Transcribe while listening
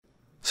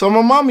So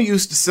my mama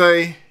used to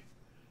say,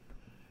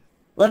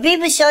 when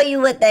people show you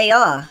what they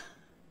are,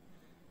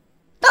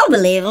 don't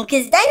believe them,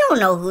 because they don't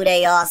know who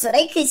they are. So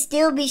they could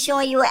still be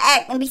showing you an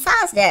act. And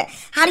besides that,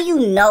 how do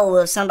you know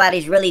if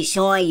somebody's really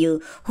showing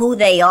you who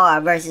they are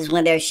versus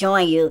when they're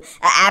showing you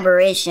an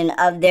aberration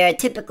of their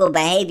typical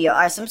behavior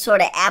or some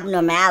sort of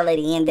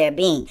abnormality in their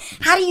being?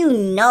 How do you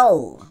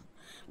know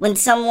when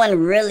someone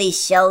really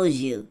shows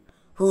you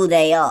who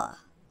they are?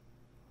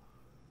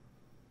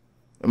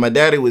 And my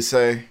daddy would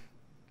say,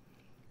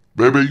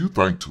 baby, you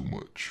think too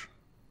much.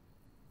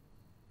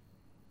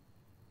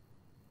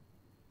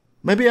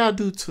 maybe I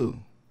do too.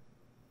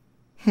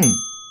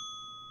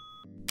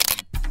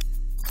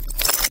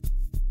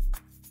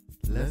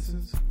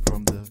 Lessons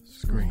from the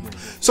screen.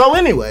 So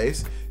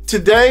anyways,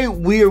 today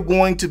we are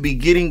going to be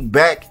getting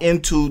back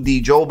into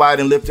the Joe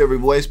Biden Lift Every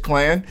Voice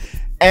plan.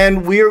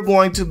 And we're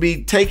going to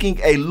be taking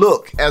a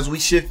look as we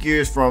shift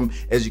gears from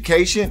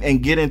education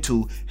and get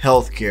into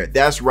healthcare.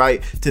 That's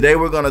right. Today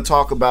we're going to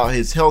talk about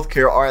his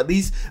healthcare, or at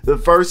least the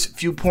first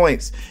few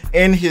points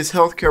in his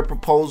healthcare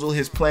proposal,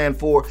 his plan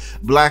for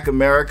Black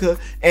America.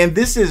 And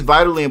this is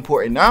vitally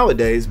important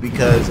nowadays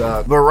because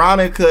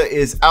Veronica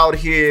is out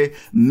here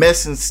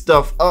messing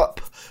stuff up.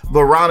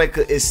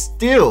 Veronica is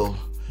still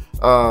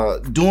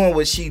doing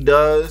what she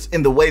does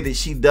in the way that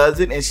she does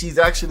it. And she's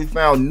actually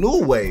found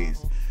new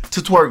ways to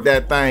twerk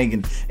that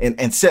thing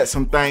and set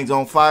some things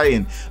on fire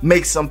and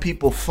make some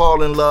people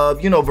fall in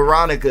love. You know,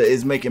 Veronica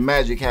is making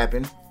magic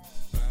happen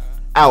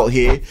out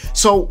here.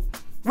 So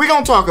we're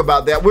going to talk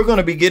about that. We're going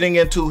to be getting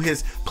into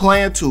his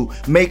plan to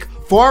make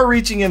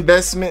far-reaching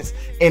investments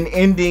in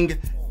ending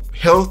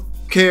health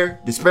care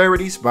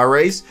disparities by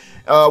race.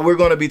 We're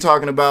going to be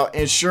talking about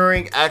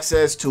ensuring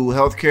access to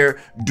healthcare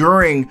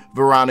during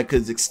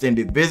Veronica's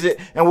extended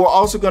visit. And we're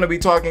also going to be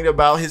talking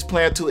about his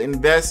plan to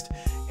invest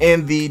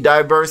in the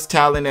diverse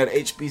talent at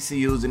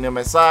HBCUs and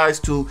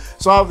MSIs to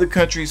solve the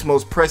country's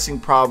most pressing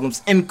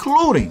problems,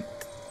 including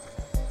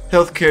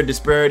healthcare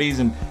disparities.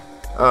 And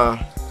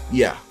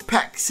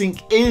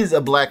PAC-SYNC is a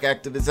Black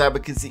activist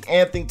advocacy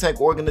and think tank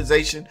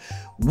organization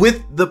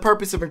with the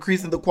purpose of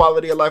increasing the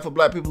quality of life of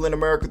Black people in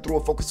America through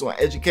a focus on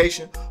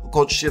education, a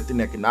culture shift,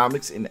 and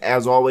economics. And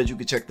as always, you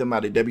can check them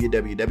out at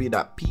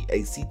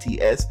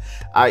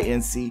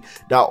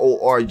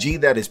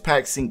www.pactsinc.org. That is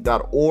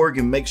pacsync.org.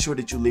 And make sure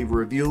that you leave a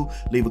review,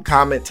 leave a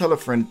comment, tell a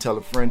friend,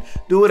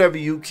 do whatever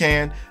you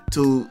can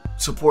to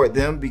support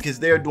them, because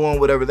they're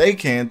doing whatever they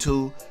can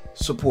to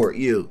support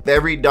you.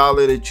 Every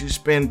dollar that you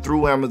spend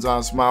through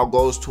Amazon Smile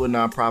goes to a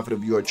nonprofit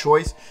of your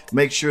choice.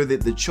 Make sure that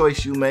the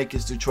choice you make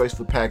is the choice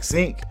for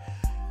PAC-SYNC.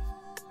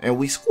 And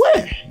we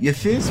square. You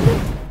feels me?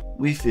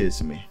 We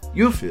feels me.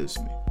 You feels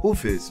me. Who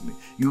feels me?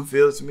 You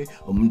feels me?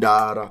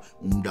 Dada,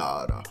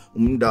 dada,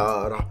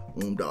 dada,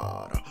 dada,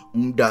 dada,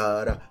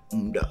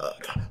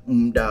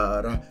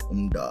 dada,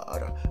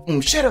 dada.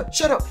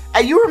 Shut up.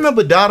 Hey, you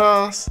remember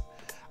Dadas?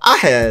 I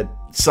had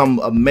some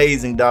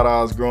amazing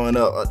Dadas growing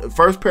up. The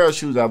first pair of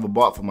shoes I ever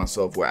bought for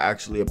myself were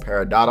actually a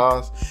pair of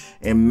Dadas.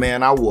 And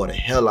man, I wore the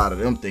hell out of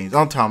them things.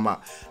 I'm talking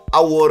about,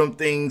 I wore them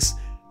things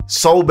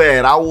so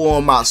bad. I wore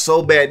them out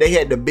so bad. They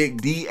had the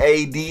big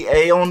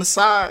D-A-D-A on the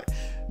side.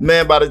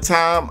 Man, by the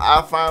time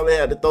I finally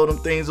had to throw them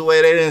things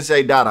away, they didn't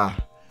say Dada.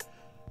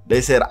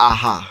 They said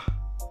aha.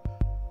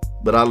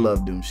 But I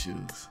love them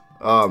shoes.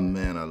 Oh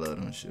man, I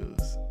love them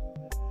shoes.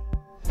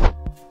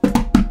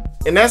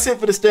 And that's it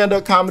for the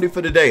stand-up comedy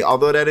for today.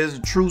 Although that is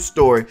a true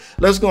story,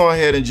 let's go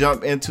ahead and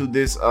jump into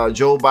this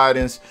Joe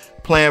Biden's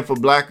plan for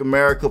Black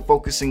America,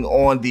 focusing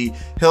on the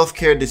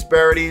healthcare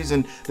disparities.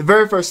 And the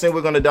very first thing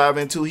we're going to dive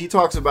into, he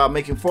talks about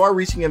making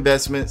far-reaching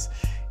investments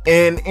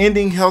in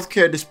ending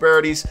healthcare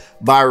disparities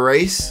by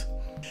race.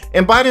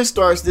 And Biden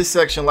starts this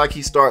section like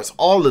he starts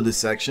all of the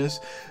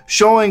sections,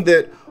 showing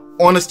that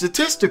on a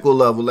statistical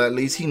level, at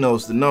least, he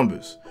knows the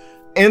numbers.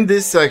 In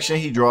this section,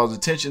 he draws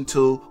attention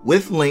to,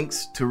 with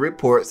links to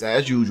reports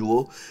as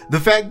usual, the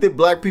fact that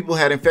Black people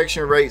had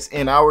infection rates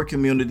in our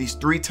communities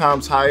 3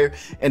 times higher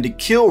and the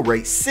kill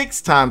rate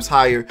 6 times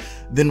higher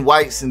than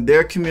whites in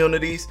their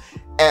communities,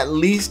 at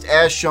least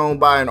as shown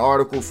by an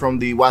article from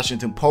the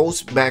Washington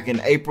Post back in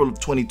April of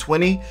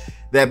 2020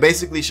 that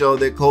basically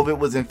showed that COVID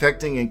was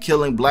infecting and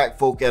killing Black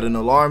folk at an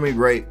alarming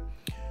rate.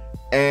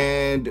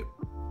 And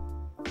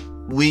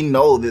we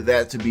know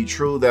that to be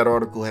true. That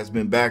article has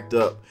been backed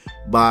up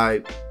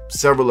by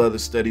several other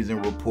studies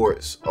and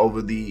reports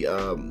over the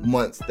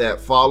months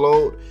that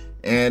followed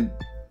and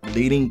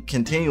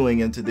continuing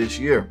into this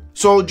year.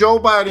 So Joe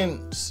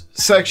Biden's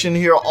section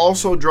here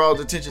also draws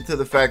attention to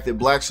the fact that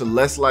Blacks are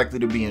less likely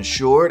to be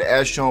insured,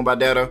 as shown by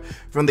data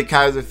from the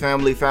Kaiser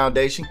Family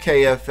Foundation,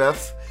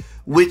 KFF,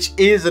 which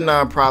is a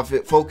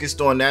nonprofit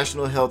focused on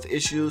national health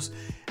issues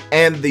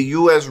and the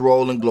U.S.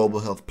 role in global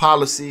health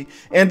policy,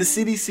 and the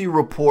CDC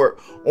report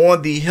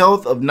on the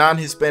health of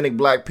non-Hispanic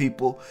Black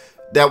people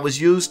that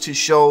was used to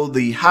show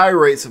the high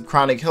rates of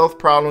chronic health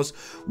problems,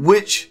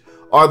 which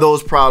are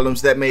those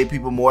problems that made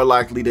people more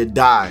likely to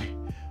die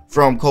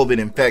from COVID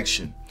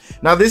infection.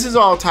 Now, this is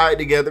all tied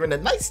together in a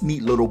nice,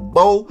 neat little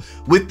bow,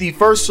 with the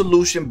first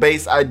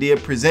solution-based idea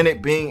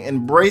presented being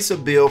embrace a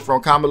bill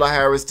from Kamala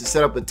Harris to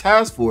set up a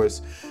task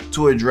force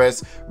to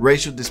address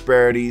racial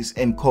disparities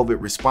in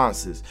COVID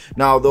responses.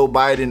 Now, although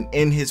Biden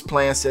in his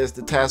plan says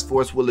the task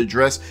force will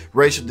address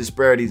racial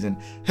disparities in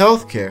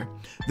healthcare,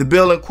 the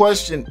bill in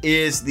question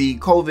is the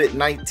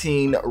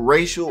COVID-19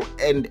 Racial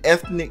and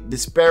Ethnic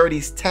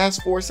Disparities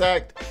Task Force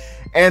Act.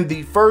 And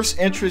the first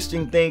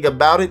interesting thing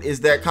about it is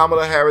that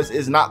Kamala Harris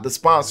is not the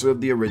sponsor of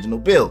the original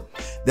bill.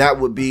 That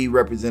would be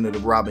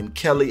Representative Robin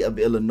Kelly of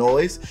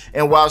Illinois.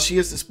 And while she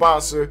is the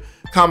sponsor,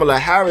 Kamala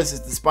Harris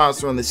is the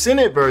sponsor on the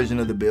Senate version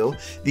of the bill.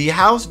 The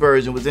House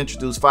version was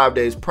introduced 5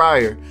 days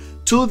prior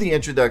to the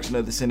introduction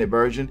of the Senate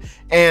version.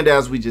 And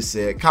as we just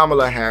said,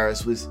 Kamala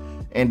Harris was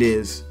and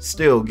is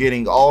still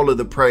getting all of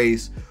the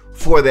praise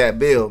for that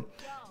bill.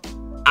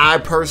 I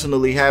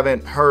personally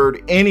haven't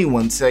heard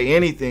anyone say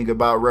anything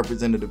about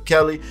Representative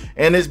Kelly,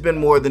 and it's been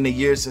more than a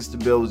year since the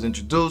bill was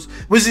introduced,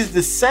 which is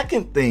the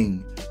second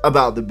thing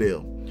about the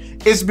bill.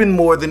 It's been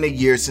more than a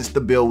year since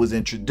the bill was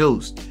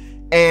introduced,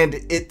 and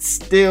it's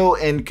still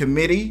in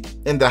committee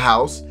in the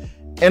House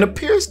and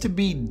appears to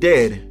be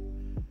dead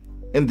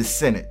in the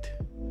Senate.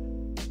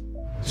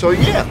 So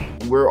yeah,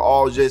 we're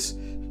all just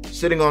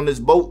sitting on this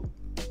boat,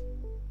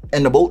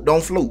 and the boat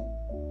don't float.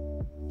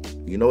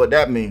 You know what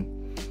that means.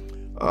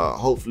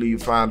 Hopefully you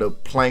find a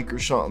plank or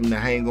something to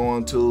hang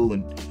on to,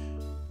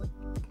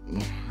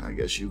 and I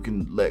guess you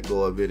can let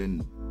go of it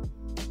and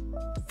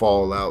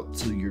fall out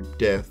to your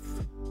death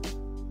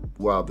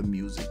while the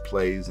music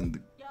plays and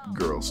the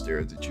girl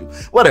stares at you.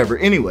 Whatever.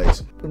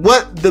 Anyways,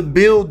 what the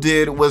bill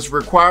did was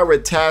require a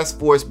task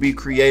force be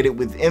created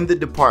within the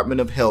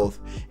Department of Health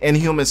and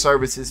Human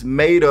Services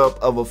made up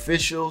of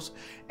officials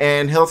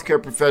and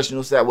healthcare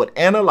professionals that would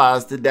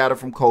analyze the data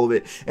from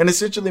COVID and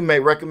essentially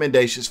make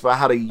recommendations for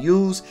how to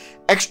use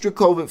extra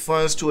COVID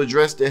funds to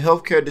address the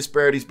healthcare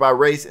disparities by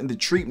race in the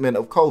treatment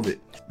of COVID.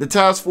 The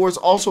task force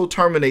also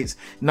terminates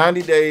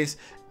 90 days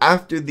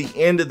after the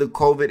end of the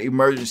COVID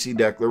emergency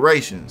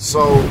declaration.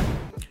 So,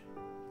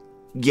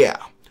 yeah,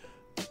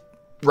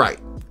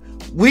 right.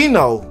 We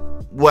know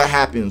what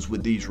happens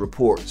with these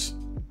reports.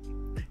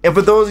 And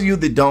for those of you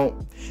that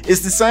don't,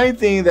 it's the same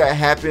thing that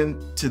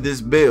happened to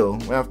this bill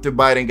after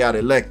Biden got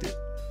elected.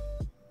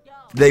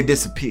 They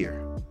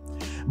disappear.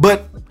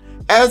 But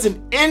as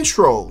an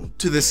intro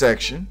to this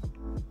section,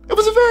 it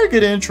was a very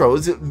good intro.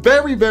 It's a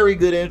very, very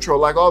good intro,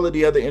 like all of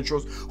the other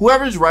intros.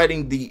 Whoever's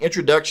writing the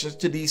introductions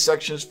to these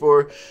sections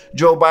for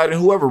Joe Biden,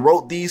 whoever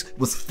wrote these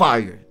was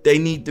fired. They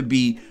need to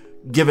be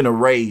given a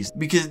raise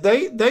because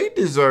they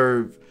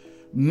deserve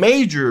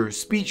major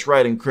speech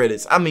writing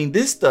credits. I mean,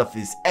 this stuff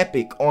is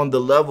epic on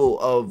the level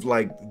of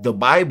like the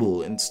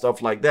Bible and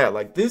stuff like that.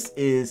 Like, this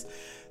is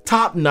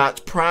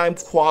top-notch prime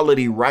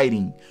quality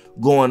writing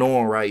going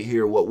on right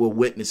here, what we're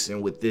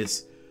witnessing with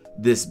this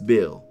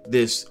bill.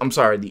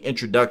 The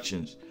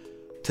introductions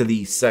to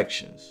these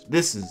sections.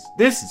 This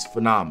is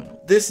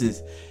phenomenal. This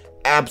is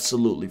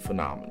absolutely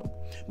phenomenal.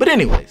 But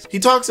anyways, he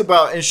talks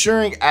about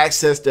ensuring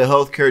access to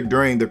healthcare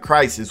during the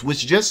crisis,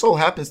 which just so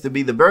happens to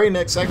be the very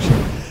next section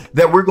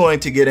that we're going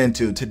to get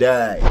into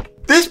today.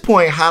 This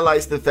point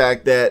highlights the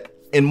fact that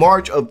in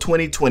March of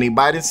 2020,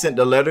 Biden sent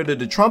a letter to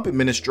the Trump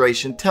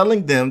administration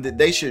telling them that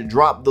they should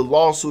drop the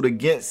lawsuit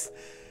against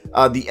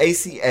the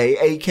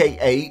ACA,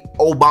 aka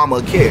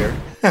Obamacare,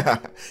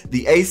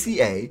 the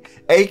ACA,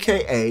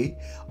 aka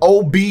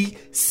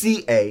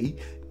OBCA.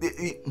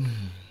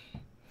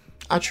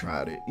 I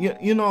tried it.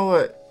 You know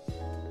what?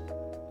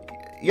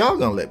 Y'all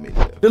gonna let me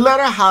live. The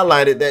letter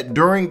highlighted that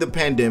during the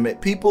pandemic,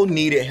 people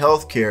needed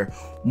healthcare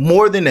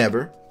more than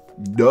ever,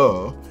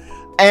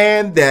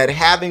 and that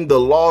having the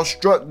law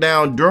struck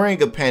down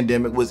during a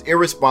pandemic was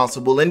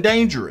irresponsible and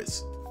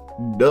dangerous,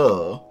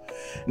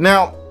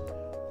 Now,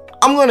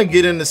 I'm gonna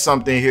get into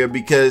something here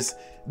because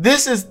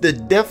this is the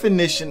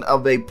definition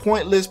of a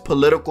pointless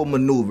political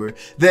maneuver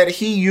that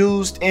he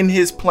used in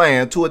his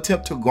plan to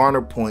attempt to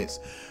garner points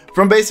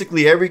from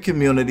basically every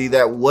community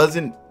that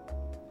wasn't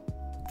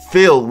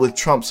filled with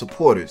Trump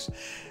supporters.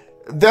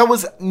 There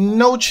was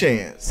no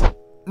chance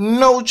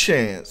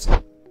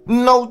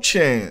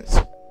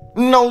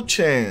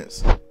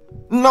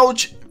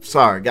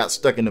Sorry, got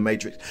stuck in the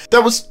matrix.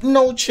 There was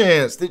no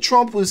chance that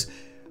Trump was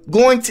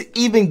going to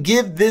even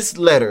give this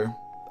letter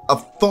a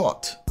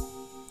thought,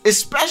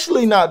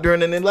 especially not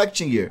during an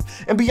election year.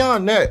 And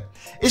beyond that,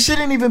 it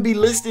shouldn't even be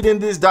listed in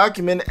this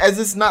document, as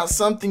it's not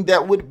something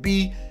that would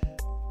be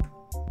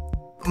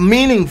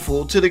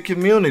meaningful to the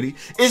community.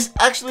 It's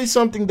actually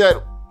something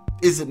that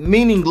is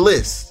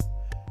meaningless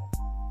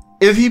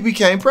if he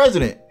became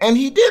president. And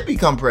he did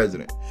become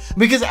president,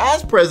 because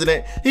as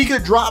president, he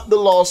could drop the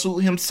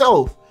lawsuit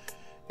himself.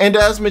 And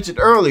as mentioned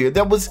earlier,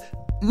 there was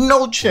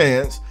no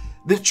chance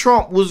that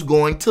Trump was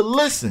going to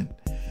listen.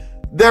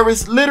 There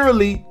is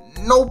literally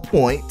no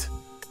point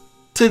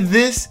to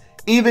this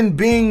even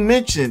being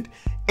mentioned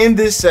in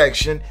this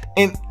section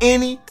in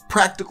any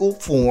practical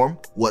form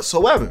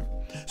whatsoever.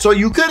 So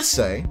you could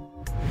say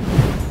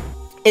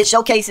it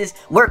showcases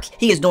work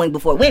he is doing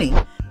before winning,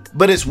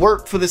 but it's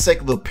work for the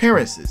sake of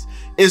appearances.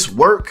 It's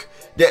work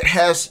that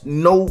has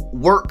no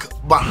work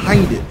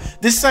behind it.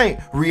 This ain't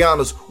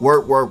Rihanna's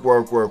work, work,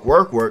 work, work,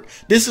 work, work.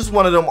 This is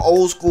one of them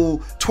old school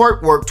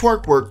twerk work,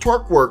 twerk work,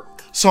 twerk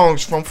work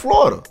songs from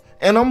Florida.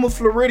 And I'm a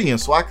Floridian,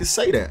 so I can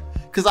say that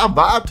because I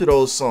vibe to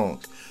those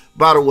songs.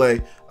 By the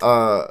way,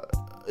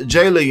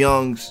 Jayla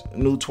Young's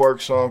new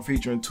twerk song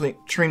featuring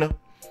Trina,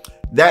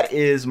 that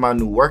is my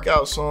new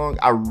workout song.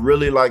 I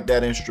really like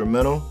that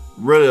instrumental.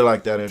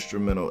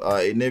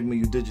 Enigma,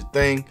 you did your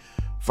thing.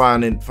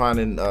 Finding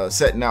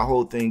setting that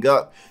whole thing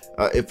up.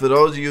 If for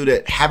those of you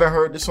that haven't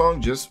heard the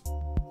song, just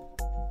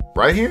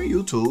right here on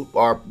YouTube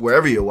or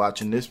wherever you're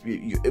watching this.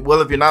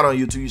 Well, if you're not on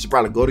YouTube, you should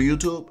probably go to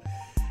YouTube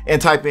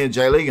and type in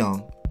Jayla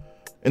Young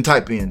and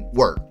type in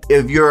work.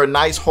 If you're a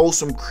nice,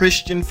 wholesome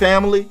Christian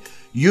family,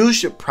 you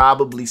should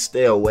probably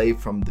stay away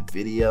from the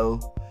video.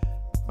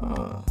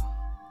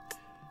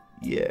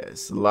 Yeah,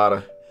 it's a lot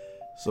of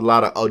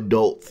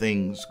adult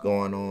things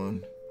going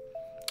on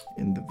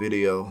in the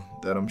video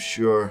that I'm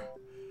sure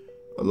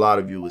a lot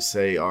of you would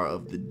say are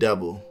of the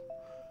devil.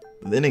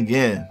 But then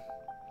again,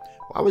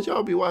 why would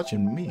y'all be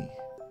watching me?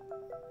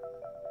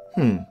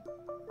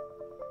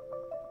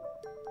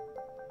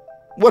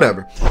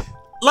 Whatever.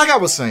 Like I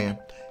was saying,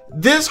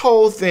 this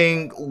whole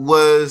thing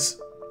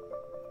was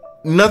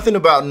nothing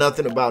about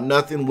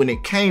nothing when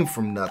it came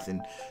from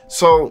nothing.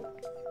 So,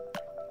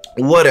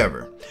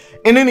 whatever.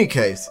 In any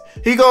case,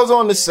 he goes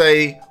on to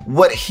say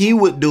what he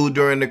would do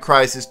during the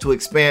crisis to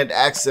expand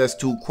access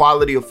to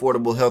quality,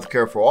 affordable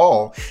healthcare for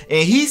all.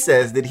 And he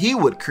says that he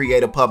would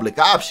create a public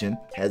option,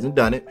 hasn't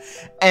done it,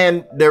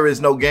 and there is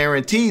no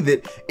guarantee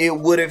that it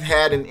would have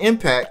had an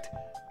impact,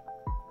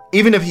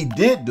 even if he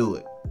did do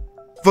it,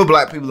 for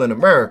black people in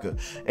America.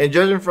 And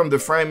judging from the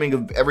framing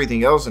of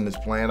everything else in this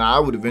plan, I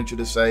would venture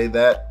to say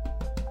that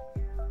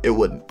it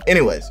wouldn't.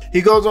 Anyways,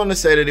 he goes on to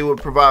say that it would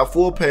provide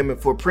full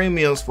payment for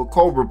premiums for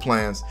COBRA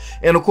plans.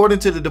 And according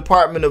to the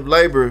Department of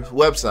Labor's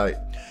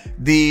website,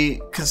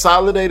 the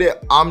Consolidated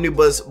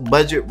Omnibus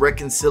Budget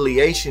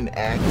Reconciliation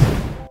Act,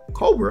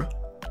 COBRA,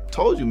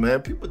 told you,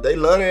 man, people, they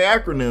love their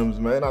acronyms,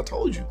 man, I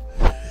told you,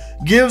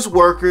 gives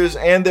workers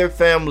and their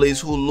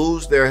families who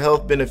lose their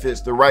health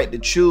benefits the right to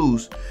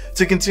choose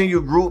to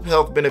continue group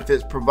health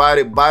benefits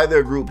provided by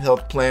their group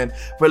health plan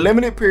for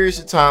limited periods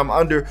of time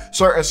under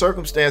certain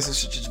circumstances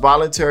such as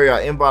voluntary or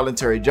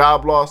involuntary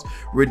job loss,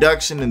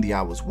 reduction in the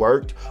hours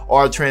worked,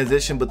 or a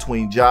transition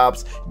between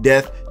jobs,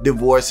 death,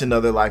 divorce, and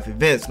other life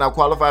events. Now,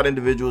 qualified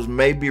individuals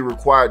may be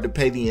required to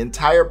pay the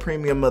entire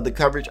premium of the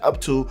coverage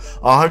up to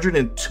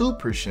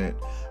 102%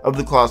 of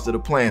the cost of the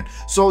plan.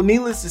 So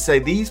needless to say,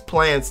 these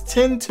plans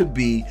tend to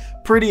be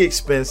pretty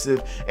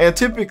expensive, and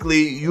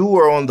typically you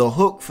are on the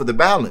hook for the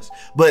balance.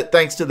 But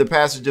thanks to the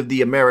passage of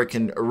the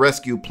American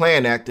Rescue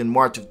Plan Act in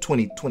March of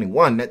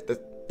 2021, that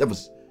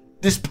was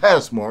this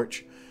past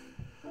March,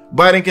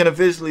 Biden can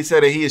officially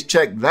say that he has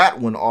checked that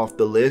one off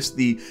the list.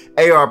 The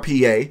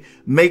ARPA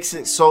makes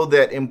it so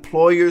that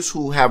employers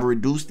who have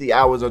reduced the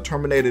hours or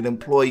terminated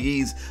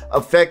employees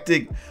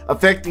affecting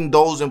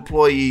those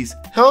employees'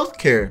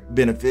 healthcare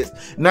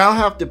benefits now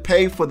have to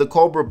pay for the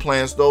COBRA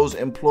plans those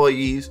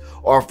employees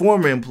or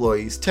former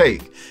employees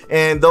take.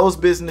 And those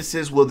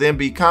businesses will then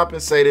be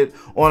compensated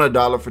on a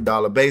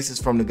dollar-for-dollar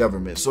basis from the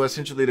government. So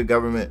essentially the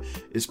government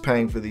is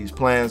paying for these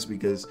plans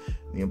because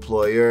the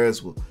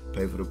employers will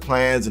pay for the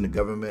plans and the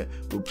government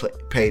will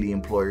pay the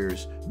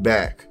employers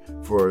back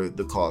for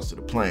the cost of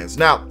the plans.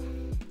 Now,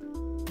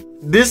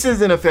 this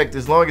is in effect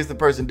as long as the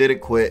person didn't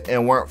quit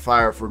and weren't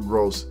fired for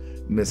gross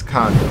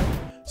misconduct.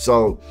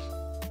 So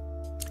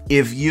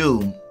if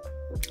you,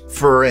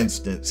 for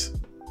instance,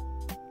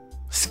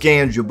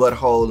 scanned your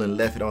butthole and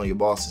left it on your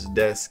boss's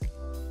desk,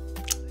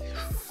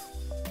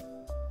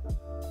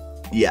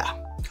 yeah.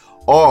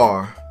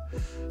 Or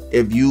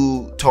if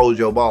you told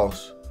your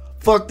boss,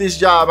 fuck this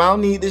job, I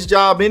don't need this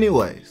job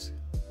anyways.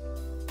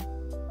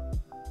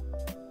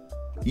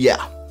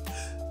 Yeah.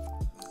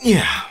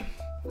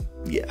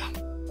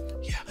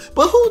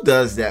 But who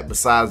does that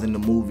besides in the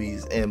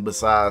movies and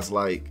besides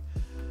like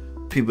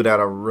people that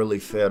are really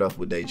fed up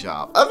with their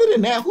job? Other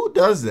than that, who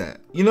does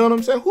that? You know what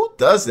I'm saying? Who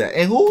does that?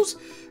 And who's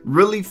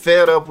really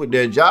fed up with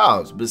their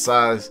jobs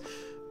besides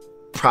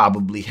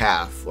probably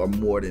half or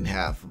more than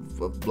half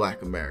of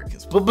black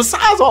Americans? But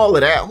besides all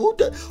of that,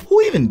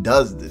 who even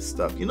does this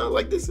stuff? You know,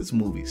 like this is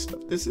movie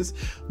stuff. This is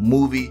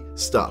movie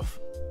stuff.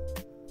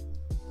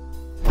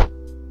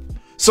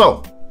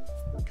 So,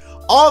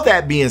 all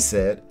that being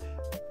said,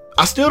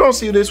 I still don't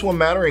see this one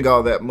mattering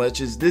all that much.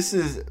 This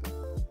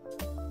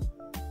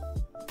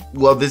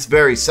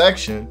very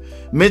section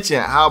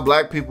mentioned how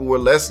black people were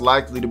less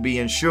likely to be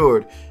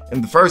insured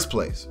in the first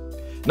place.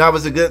 Now,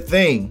 it's a good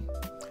thing,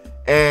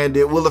 and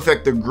it will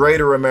affect the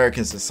greater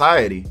American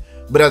society,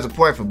 but as a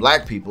point for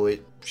black people,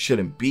 it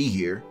shouldn't be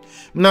here.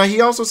 Now,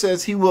 he also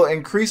says he will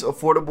increase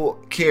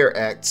Affordable Care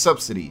Act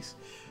subsidies.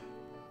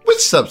 Which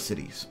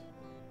subsidies?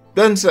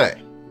 Doesn't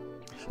say.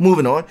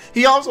 Moving on,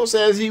 he also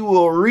says he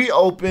will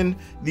reopen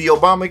the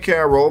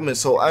Obamacare enrollment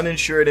so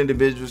uninsured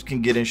individuals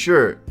can get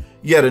insured.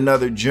 yet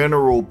another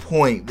general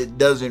point that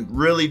doesn't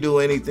really do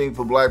anything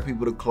for black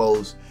people to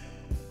close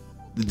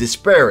the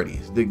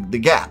disparities, the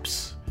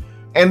gaps.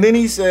 And then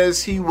he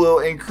says he will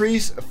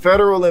increase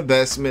federal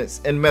investments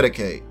in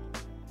Medicaid.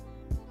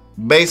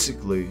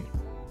 Basically,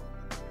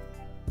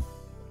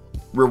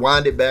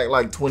 rewind it back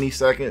like 20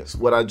 seconds.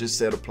 What I just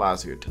said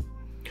applies here too.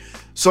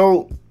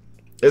 So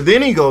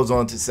then he goes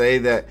on to say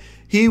that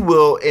he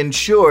will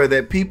ensure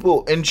that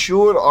people,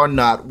 insured or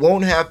not,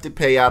 won't have to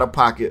pay out of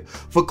pocket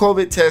for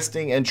COVID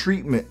testing and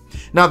treatment.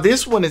 Now,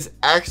 this one's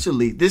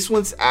actually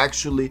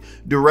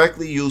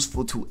directly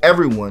useful to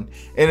everyone,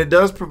 and it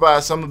does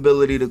provide some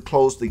ability to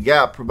close the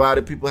gap,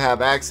 provided people have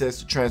access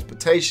to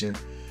transportation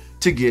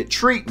to get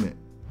treatment.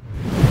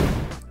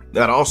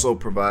 That also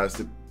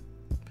provides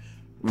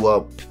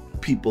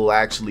people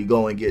actually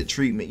go and get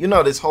treatment. You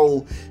know, this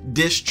whole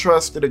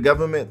distrust of the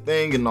government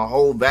thing and the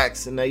whole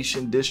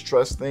vaccination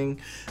distrust thing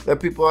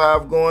that people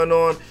have going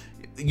on.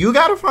 You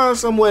got to find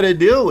some way to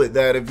deal with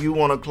that if you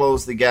want to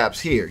close the gaps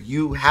here.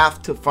 You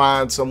have to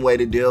find some way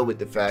to deal with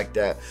the fact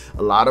that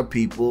a lot of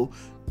people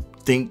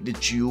think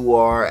that you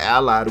are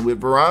allied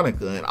with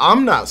Veronica. And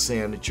I'm not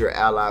saying that you're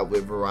allied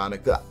with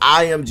Veronica.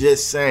 I am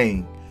just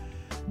saying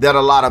that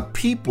a lot of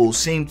people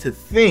seem to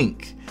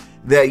think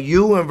that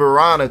you and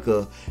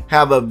Veronica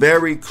have a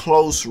very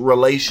close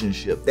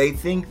relationship. They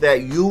think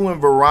that you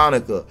and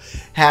Veronica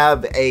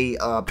have a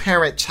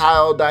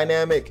parent-child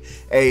dynamic,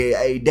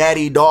 a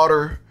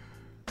daddy-daughter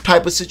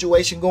type of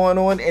situation going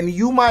on. And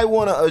you might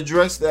want to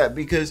address that,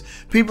 because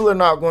people are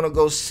not going to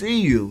go see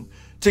you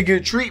to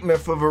get treatment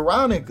for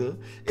Veronica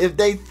if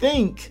they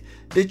think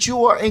that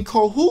you are in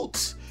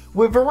cahoots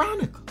with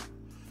Veronica.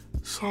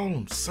 That's all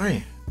I'm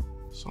saying.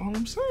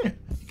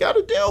 You got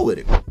to deal with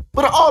it.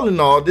 But all in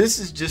all, this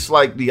is just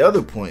like the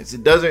other points.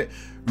 It doesn't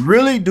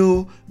really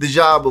do the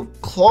job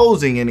of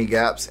closing any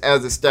gaps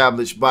as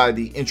established by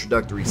the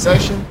introductory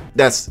section.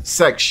 That's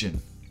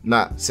section,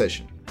 not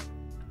session.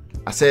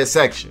 I said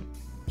section.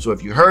 So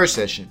if you heard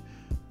session,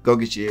 go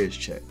get your ears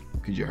checked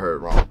because you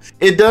heard wrong.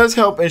 It does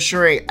help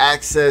ensuring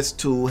access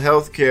to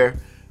healthcare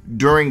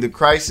during the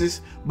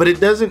crisis, but it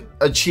doesn't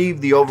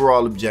achieve the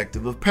overall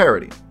objective of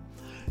parity.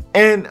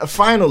 And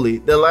finally,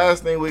 the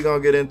last thing we're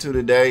going to get into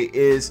today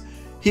is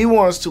he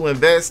wants to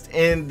invest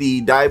in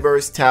the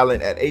diverse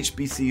talent at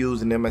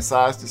HBCUs and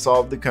MSIs to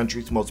solve the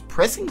country's most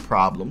pressing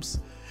problems,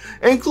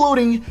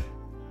 including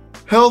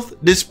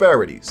health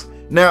disparities.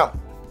 Now,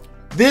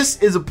 this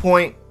is a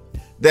point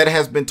that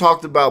has been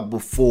talked about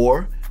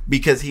before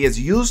because he has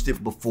used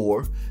it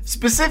before,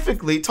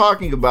 specifically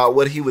talking about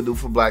what he would do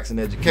for blacks in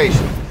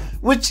education,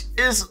 which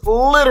is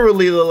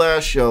literally the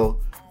last show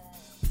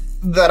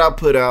that I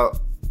put out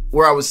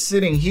where I was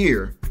sitting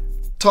here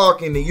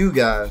talking to you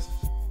guys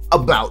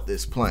about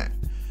this plan.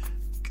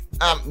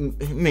 I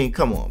mean,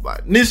 come on,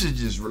 Biden. This is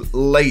just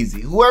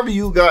lazy. Whoever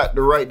you got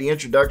to write the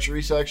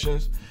introductory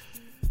sections,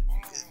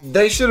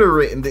 they should have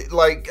written it.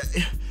 Like,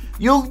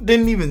 you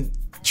didn't even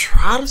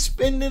try to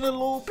spin it a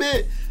little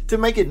bit to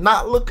make it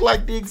not look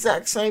like the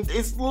exact same.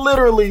 It's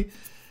literally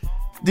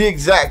the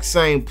exact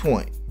same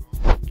point.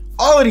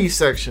 All of these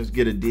sections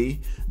get a D,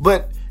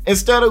 but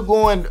instead of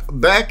going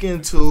back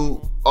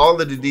into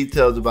all of the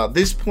details about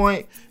this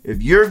point,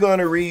 if you're going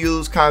to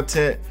reuse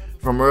content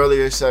from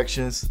earlier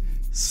sections,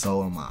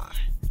 so am I.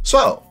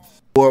 So,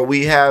 or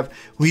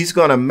he's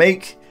going to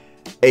make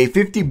a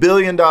 $50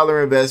 billion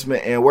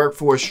investment in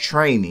workforce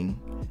training,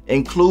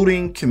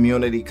 including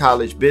community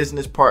college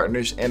business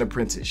partners and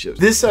apprenticeships.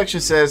 This section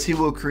says he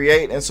will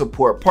create and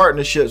support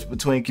partnerships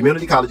between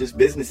community colleges,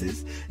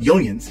 businesses,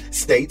 unions,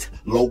 state,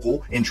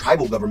 local, and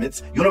tribal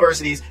governments,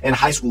 universities, and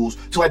high schools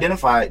to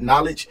identify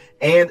knowledge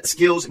and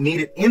skills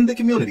needed in the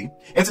community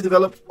and to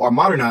develop or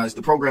modernize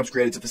the programs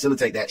created to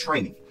facilitate that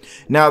training.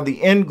 Now,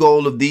 the end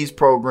goal of these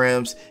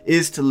programs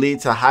is to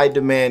lead to high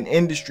demand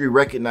industry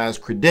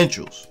recognized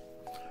credentials.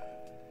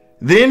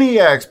 Then he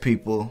asks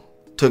people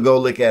to go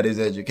look at his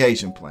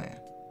education plan.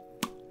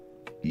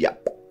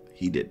 Yep,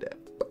 he did that.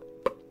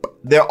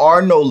 There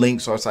are no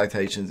links or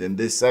citations in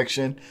this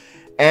section,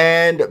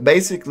 and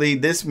basically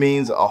this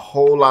means a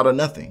whole lot of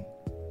nothing.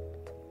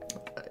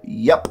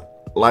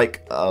 Yep,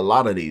 like a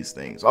lot of these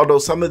things, although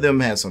some of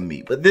them have some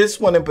meat, but this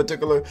one in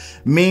particular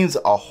means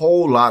a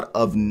whole lot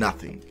of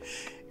nothing.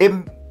 It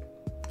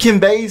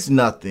conveys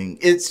nothing.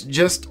 It's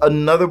just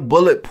another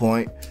bullet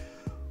point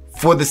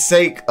for the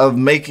sake of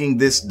making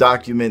this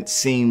document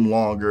seem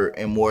longer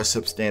and more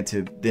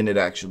substantive than it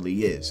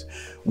actually is.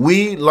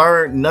 We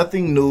learned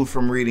nothing new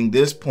from reading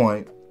this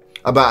point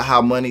about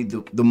how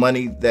the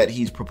money that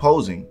he's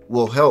proposing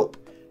will help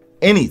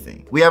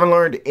anything. We haven't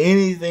learned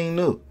anything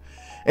new.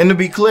 And to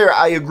be clear,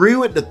 I agree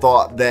with the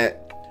thought that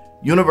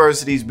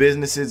universities,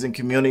 businesses, and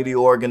community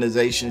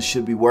organizations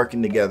should be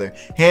working together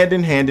hand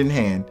in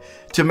hand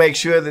to make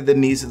sure that the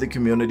needs of the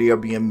community are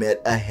being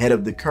met ahead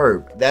of the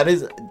curve. That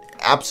is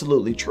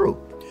absolutely true.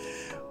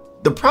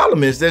 The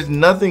problem is there's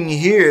nothing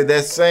here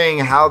that's saying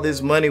how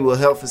this money will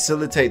help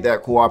facilitate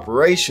that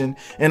cooperation.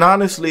 And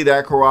honestly,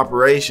 that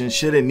cooperation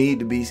shouldn't need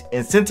to be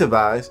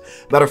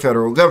incentivized by the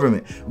federal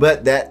government.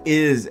 But that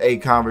is a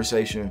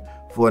conversation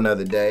for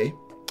another day.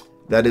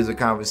 That is a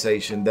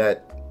conversation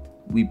that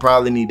we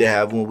probably need to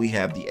have when we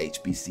have the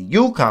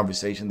HBCU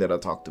conversation that I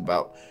talked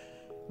about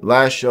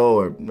last show,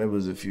 or maybe it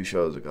was a few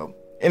shows ago.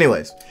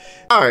 Anyways,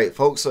 all right,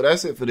 folks, so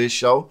that's it for this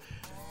show.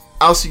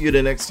 I'll see you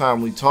the next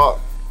time we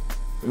talk.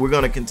 We're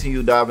going to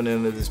continue diving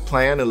into this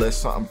plan unless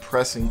something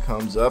pressing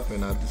comes up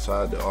and I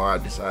decide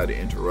to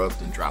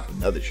interrupt and drop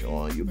another show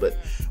on you. But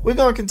we're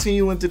going to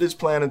continue into this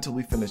plan until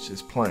we finish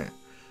this plan.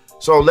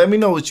 So let me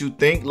know what you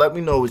think. Let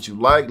me know what you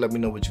like. Let me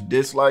know what you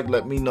dislike.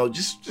 Let me know.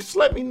 Just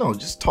let me know.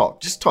 Just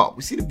talk.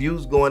 We see the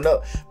views going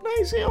up, but I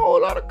ain't seeing a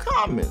whole lot of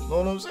comments. You know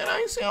what I'm saying? I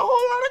ain't seeing a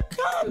whole lot of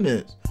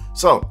comments.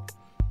 So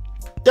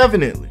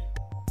definitely,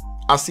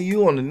 I'll see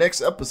you on the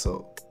next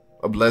episode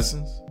of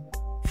Lessons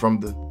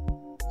from the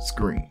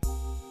Screen.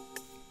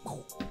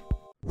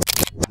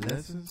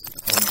 Lessons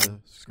on the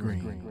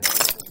Screen.